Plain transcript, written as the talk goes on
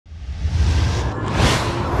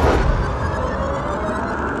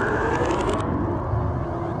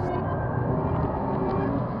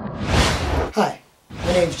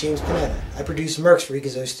name's James Panetta. I produce Mercs for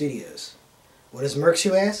IndieGoGo Studios. What is Mercs,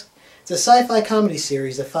 you ask? It's a sci-fi comedy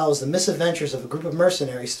series that follows the misadventures of a group of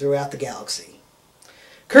mercenaries throughout the galaxy.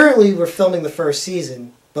 Currently, we're filming the first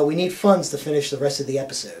season, but we need funds to finish the rest of the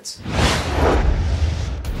episodes.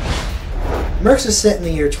 Mercs is set in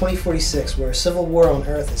the year 2046, where a civil war on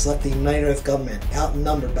Earth has left the United Earth government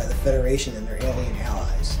outnumbered by the Federation and their alien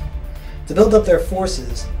allies. To build up their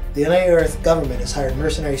forces, the United Earth government has hired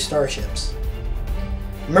mercenary starships.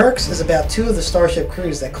 Mercs is about two of the starship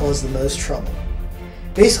crews that cause the most trouble.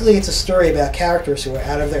 Basically, it's a story about characters who are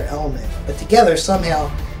out of their element, but together somehow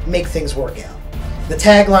make things work out. The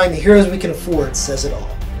tagline, "The heroes we can afford," says it all.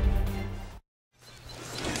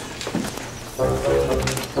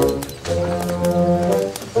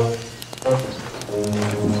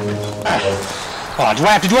 Oh, do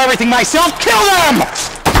I have to do everything myself? Kill them!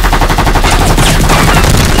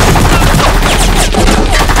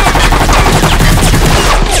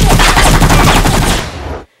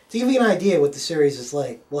 To give you an idea what the series is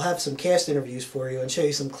like, we'll have some cast interviews for you and show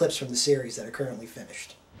you some clips from the series that are currently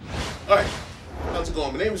finished. Alright, how's it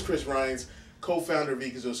going? My name is Chris Ryans, co-founder of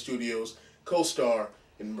IndieGoGo Studios, co-star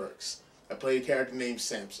in Mercs. I play a character named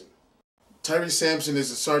Samson. Tyree Sampson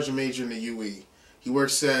is a sergeant major in the UE. He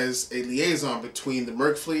works as a liaison between the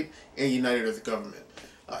Merc fleet and United Earth government.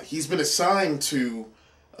 He's been assigned to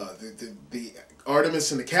the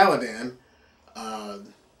Artemis and the Caladan,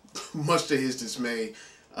 much to his dismay.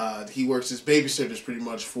 He works as babysitters pretty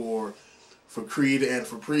much for Creed and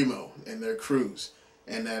for Primo and their crews,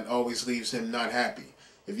 and that always leaves him not happy.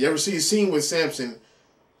 If you ever see a scene with Samson,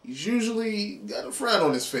 he's usually got a frown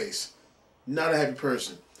on his face. Not a happy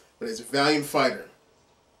person, but he's a valiant fighter,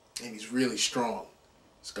 and he's really strong.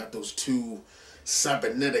 He's got those 2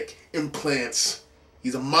 cybernetic implants.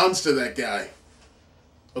 He's a monster, that guy.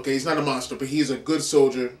 Okay, he's not a monster, but he's a good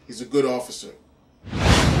soldier. He's a good officer.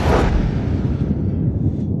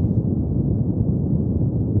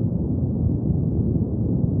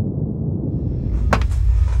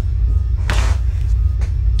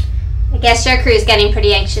 I guess your crew's getting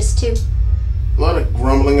pretty anxious too. A lot of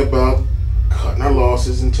grumbling about cutting our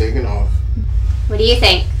losses and taking off. What do you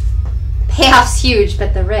think? Payoff's huge,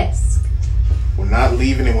 but the risk. We're not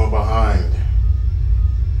leaving anyone behind,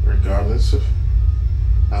 regardless of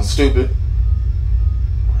how stupid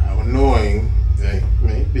or how annoying they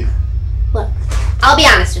may be. Look, I'll be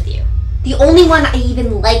honest with you. The only one I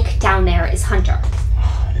even like down there is Hunter.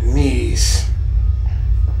 Knees.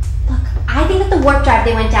 Look, I think that the warp drive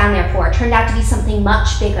they went down there for turned out to be something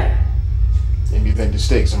much bigger. Maybe you think the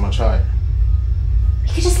stakes are much higher.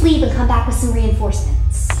 We could just leave and come back with some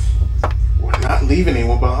reinforcements. We're not leaving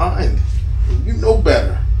anyone behind. You know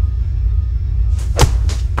better.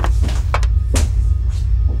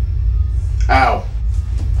 Ow.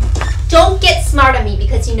 Don't get smart on me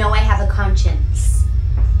because you know I have a conscience.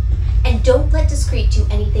 And don't let Discreet do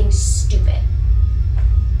anything stupid.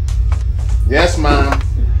 Yes, Mom.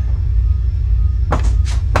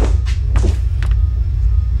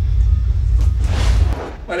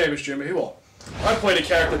 My name is Jimmy Hewell. I play the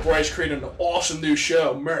character Bryce Creed in the awesome new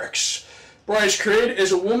show, Mercs. Bryce Creed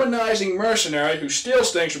is a womanizing mercenary who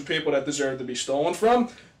steals things from people that deserve to be stolen from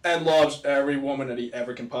and loves every woman that he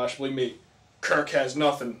ever can possibly meet. Kirk has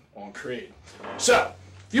nothing on Creed. So,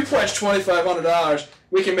 if you pledge $2,500,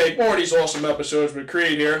 we can make more of these awesome episodes with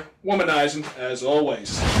Creed here, womanizing as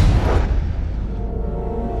always.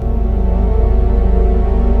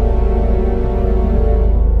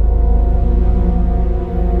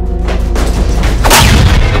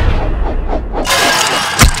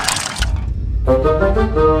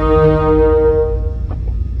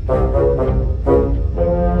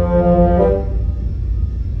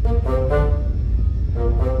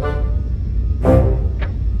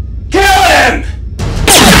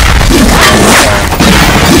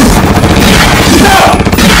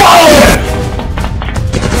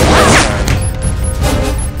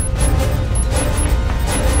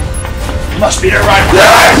 Must be the right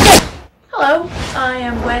one. Hello, I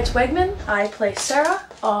am Wedge Wegman. I play Sarah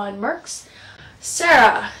on Mercs.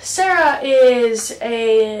 Sarah is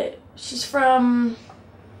she's from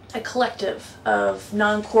a collective of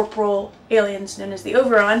non-corporal aliens known as the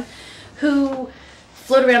Overon, who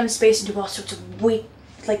float around in space and do all sorts of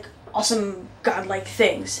awesome godlike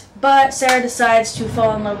things. But Sarah decides to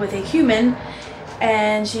fall in love with a human,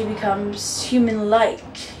 and she becomes human-like,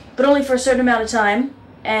 but only for a certain amount of time.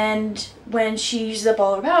 And when she uses up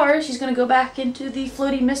all her power, she's going to go back into the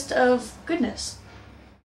floaty mist of goodness.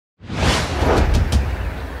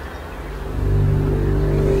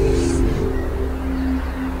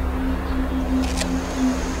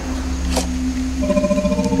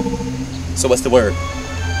 So what's the word?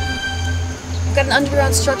 an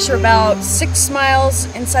underground structure about 6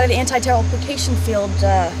 miles inside of the anti-teleportation field,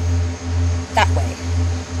 that way.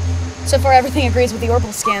 So far, everything agrees with the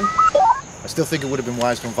orbital scan. I still think it would have been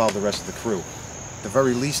wise to involve the rest of the crew. At the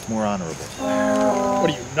very least, more honorable. What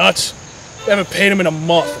are you, nuts? We haven't paid them in a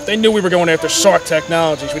month. If they knew we were going after Sark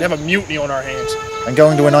Technologies, we'd have a mutiny on our hands. And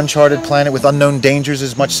going to an uncharted planet with unknown dangers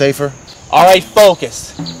is much safer? All right,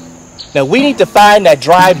 focus. Now, we need to find that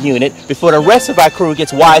drive unit before the rest of our crew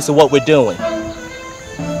gets wise to what we're doing.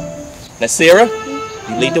 Now, Sarah,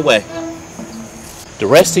 you lead the way. The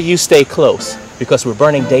rest of you stay close, because we're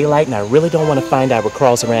burning daylight, and I really don't want to find out what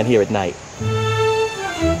crawls around here at night.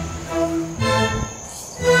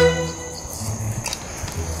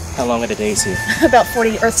 How long are the days here? About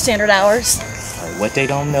 40 Earth Standard Hours. All right, what they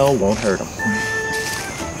don't know won't hurt them.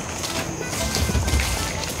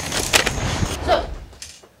 So,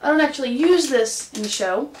 I don't actually use this in the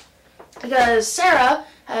show because Sarah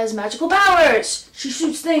has magical powers. She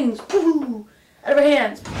shoots things out of her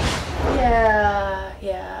hands.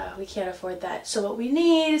 Yeah, we can't afford that. So what we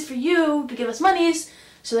need is for you to give us monies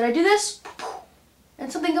so that I do this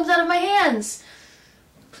and something comes out of my hands.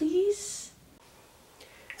 Please?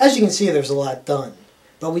 As you can see, there's a lot done,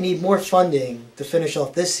 but we need more funding to finish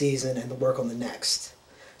off this season and to work on the next.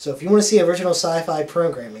 So if you want to see original sci-fi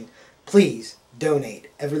programming, please donate.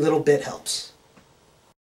 Every little bit helps.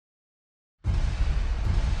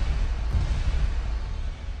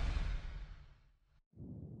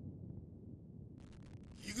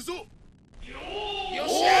 Yo!